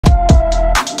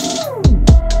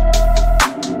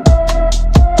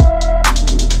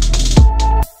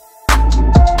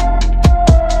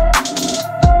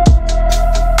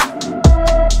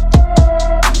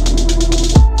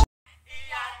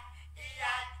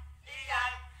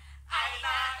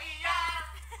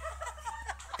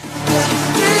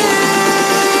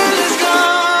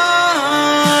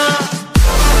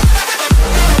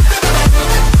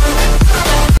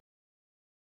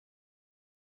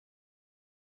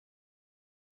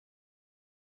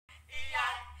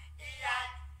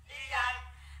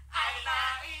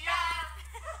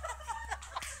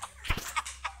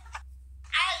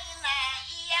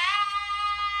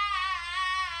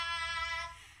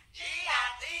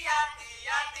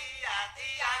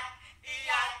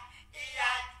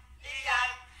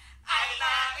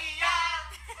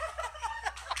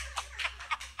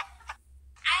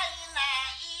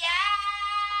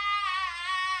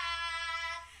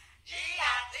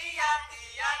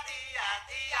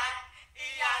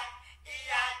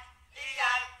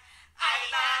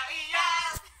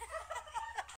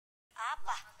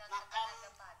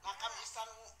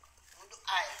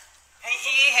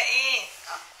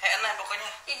nah pokoknya.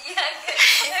 Iya.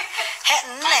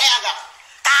 Kane agak.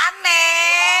 Kane.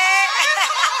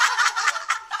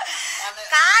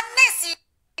 Kane sih.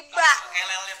 Iba.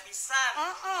 Elelnya pisan.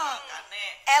 Kane.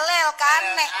 Elel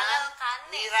kane.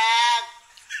 Mirag.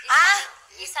 Ah?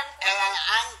 Isan Elel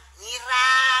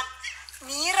nyirak.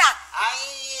 Mirak.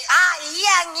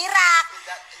 Iya nyirak.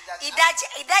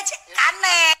 Idaj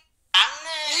kane.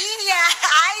 Kane. Iya,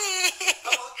 ai.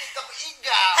 Kamu tikap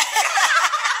iga.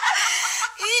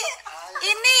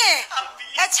 Ini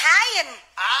cain.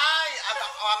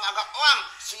 Agak om.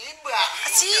 Siba.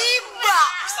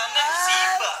 Pisannya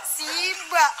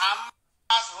Siba.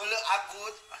 Amas hulu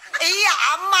agut. Iya,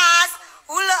 amas.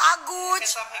 Hula agut.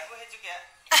 Sampai gue juga.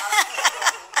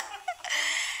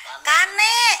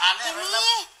 Kane. Ini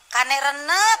kane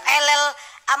renep elel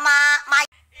sama mai.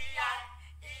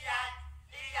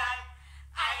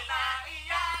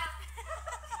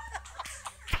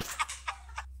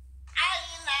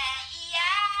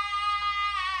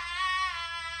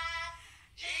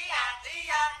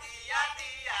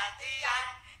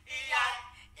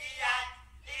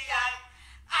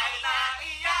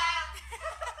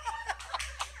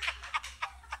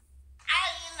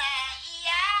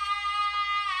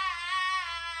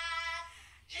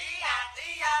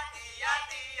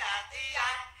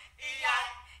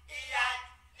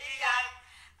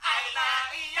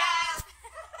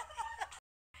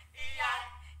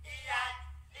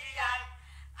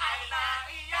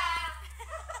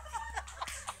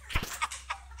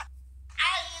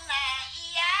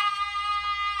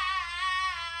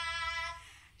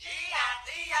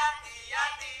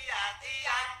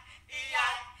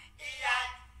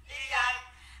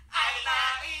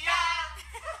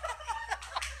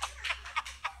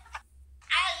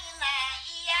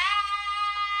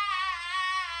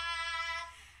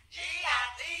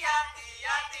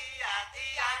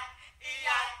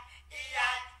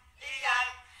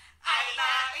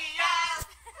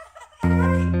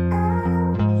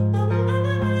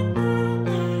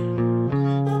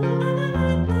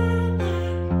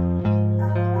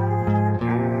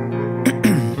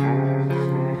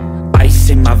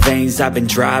 I've been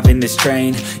driving this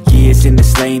train, years in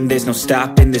this lane, there's no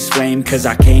stopping this flame. Cause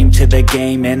I came to the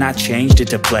game and I changed it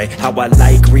to play how I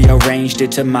like, rearranged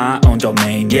it to my own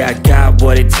domain. Yeah, I got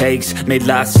what it takes, made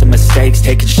lots of mistakes,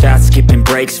 taking shots, skipping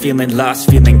breaks, feeling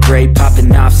lost, feeling great,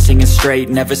 popping off, singing straight,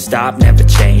 never stopped, never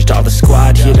changed. All the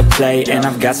squad here to play and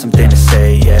I've got something to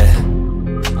say, yeah.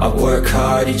 I work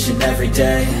hard each and every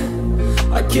day,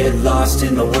 I get lost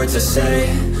in the words I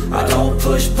say. I don't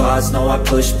push pause, no I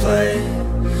push play.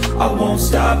 I won't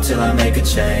stop till I make a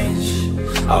change.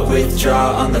 I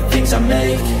withdraw on the things I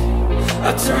make.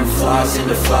 I turn flaws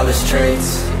into flawless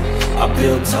traits. I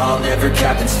build tall, never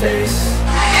capped in space.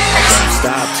 I won't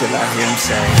stop till I hear him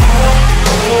say,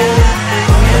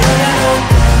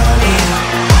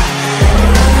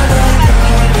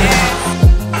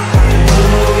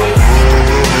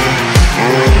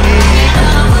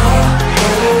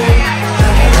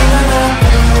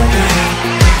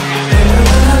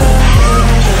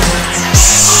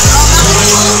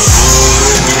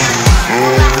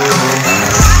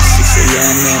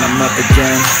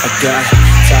 I got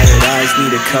tired eyes,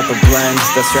 need a cup of blend.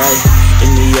 That's right, in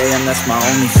the AM, that's my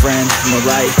only friend. No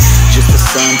light, just the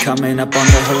sun coming up on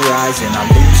the horizon. I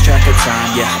lose track of time,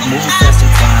 yeah, I move fast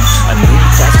and climb. A new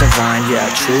class divine, yeah,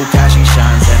 true passion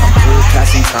shines. And I'm cool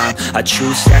passing time, I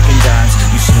choose stacking dimes.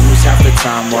 You snooze half the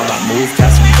time while I move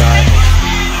past some time.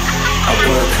 I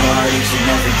work hard each and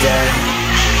every day,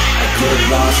 I get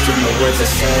lost in the words I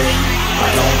say. I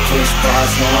don't push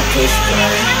pause, no I push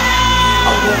play.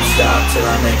 I won't stop till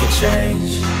I make a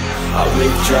change. I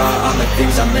withdraw on the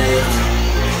things I make.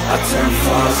 I turn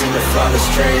flaws into flawless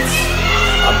traits.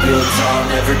 I build tall,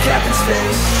 never cap in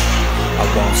space. I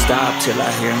won't stop till I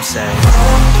hear him say,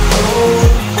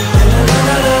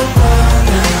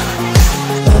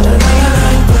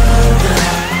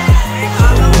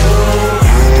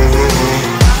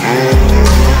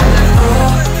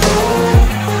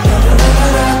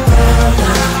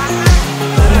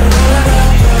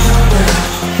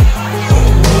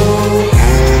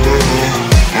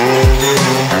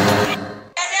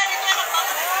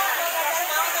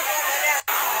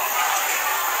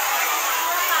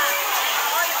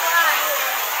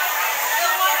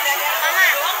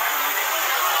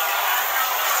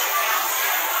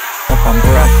 I'm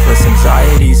breathless,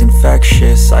 anxiety's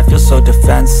infectious. I feel so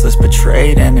defenseless,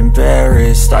 betrayed and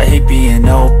embarrassed. I hate being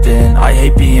open, I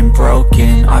hate being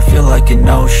broken. I feel like an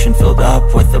ocean filled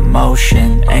up with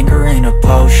emotion. Anger ain't a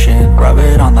potion, rub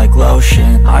it on like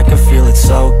lotion. I can feel it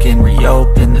soaking,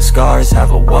 reopen, the scars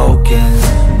have awoken.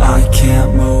 I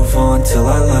can't move on till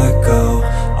I let go.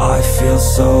 I feel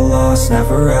so lost,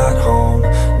 never at home.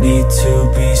 Need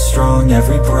to be strong,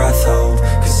 every breath hold.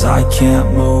 Cause I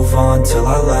can't move on till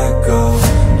I let go.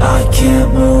 I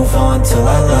can't move on till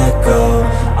I let go.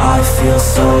 I feel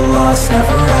so lost,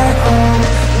 never at home.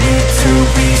 Need to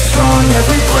be strong,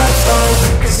 every breath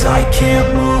hold. Cause I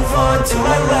can't move on till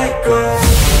I let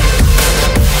go.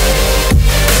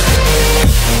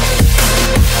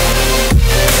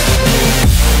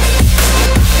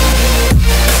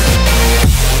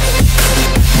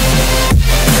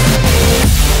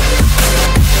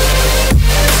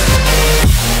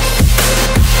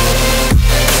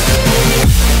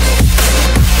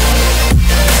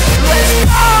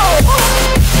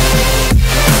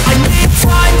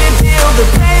 The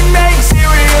pain makes it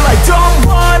real. I don't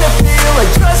wanna feel, I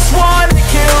just wanna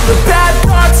kill the bad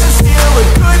thoughts and steal a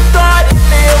good thought and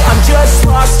feel. I'm just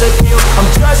lost, I feel, I'm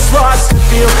just lost, I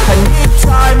feel. I need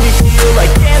time to heal, I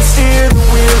can't steer the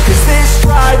wheel. Cause this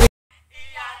driving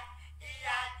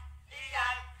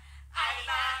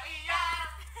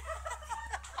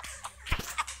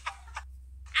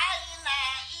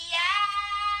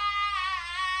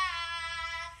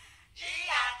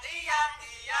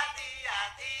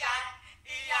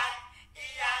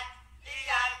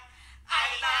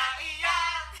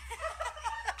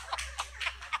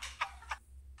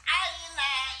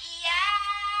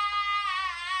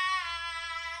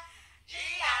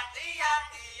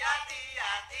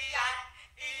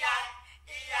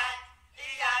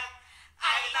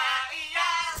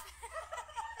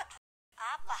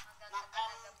Apa?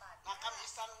 Makam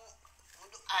isan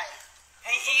untuk ay.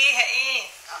 Hei,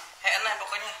 enak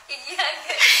pokoknya.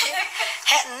 Hene.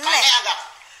 Kane agak.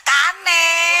 Kane.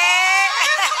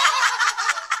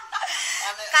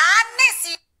 Kane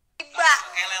si Iba.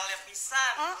 Elelnya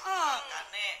pisan.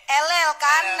 Kane. Elel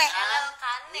kane.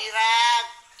 Mirag.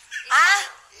 Ah,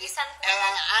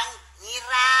 Elang ang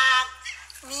nirag.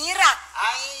 mirak.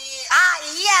 Ay. Ah,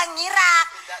 iya ngirak.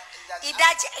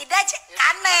 Idaj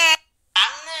kane.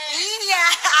 Aneh. Iya,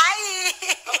 ai.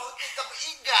 Kamu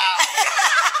igap.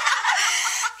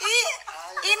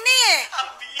 Ini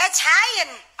cain.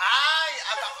 Ay,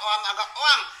 agak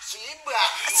om. Siba.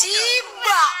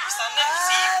 Siba. Pisannya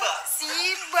Siba.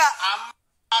 Siba.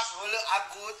 Amas hulu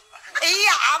agut.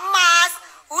 Iya, amas.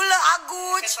 Ula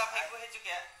aguj. Sampai gue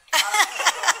juga.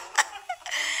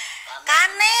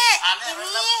 Kane. Kane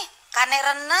Ini kane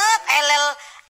renep elel